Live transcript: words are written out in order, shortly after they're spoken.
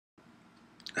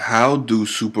How do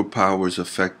superpowers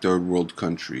affect third world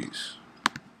countries?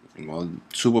 Well,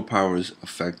 superpowers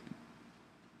affect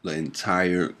the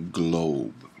entire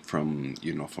globe, from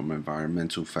from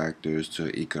environmental factors to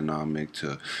economic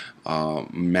to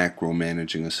macro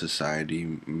managing a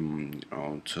society,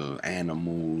 to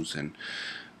animals. And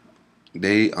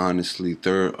they honestly,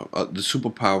 the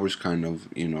superpowers kind of,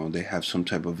 they have some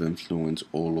type of influence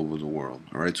all over the world.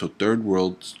 All right, so third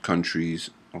world countries,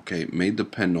 okay, may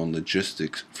depend on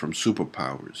logistics from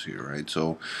superpowers here, right?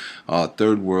 So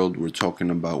third world, we're talking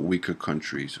about weaker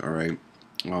countries, all right,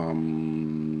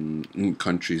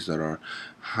 countries that are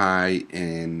high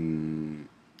in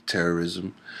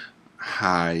terrorism,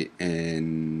 high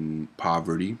in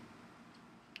poverty,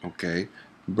 okay,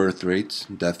 birth rates,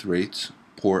 death rates,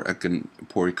 poor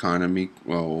economy,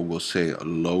 well, we'll say a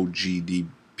low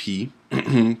GDP,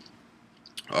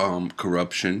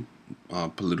 corruption,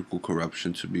 political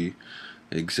corruption to be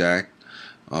exact,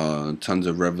 tons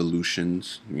of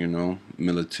revolutions,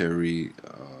 military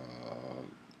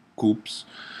coups,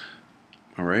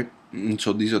 all right. And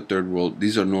so these are third world.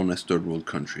 These are known as third world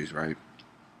countries, right?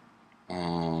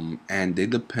 And they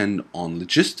depend on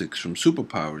logistics from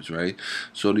superpowers, right?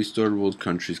 So these third world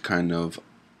countries kind of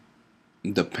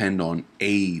depend on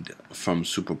aid from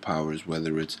superpowers,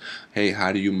 whether it's, hey,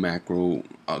 how do you macro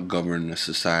govern a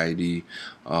society?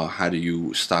 How do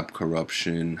you stop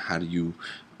corruption? How do you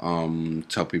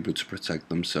tell people to protect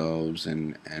themselves?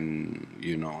 And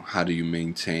how do you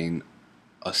maintain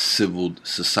a civil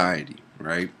society,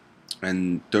 right?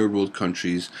 And third world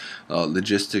countries,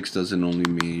 logistics doesn't only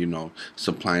mean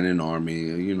supplying an army.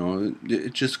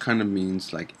 It just kind of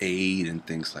means like aid and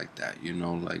things like that.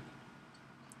 Like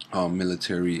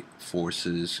military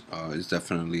forces is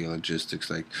definitely logistics.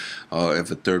 Like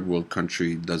if a third world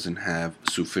country doesn't have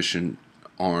sufficient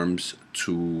arms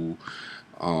to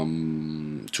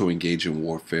engage in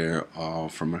warfare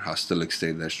from a hostile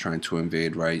state that's trying to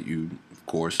invade, right? You, of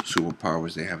course,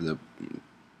 superpowers, they have the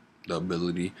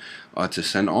ability to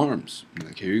send arms.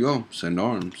 Like, here you go, send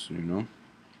arms.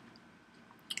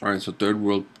 All right, so third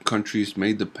world countries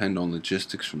may depend on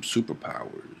logistics from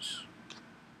superpowers.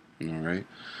 All right.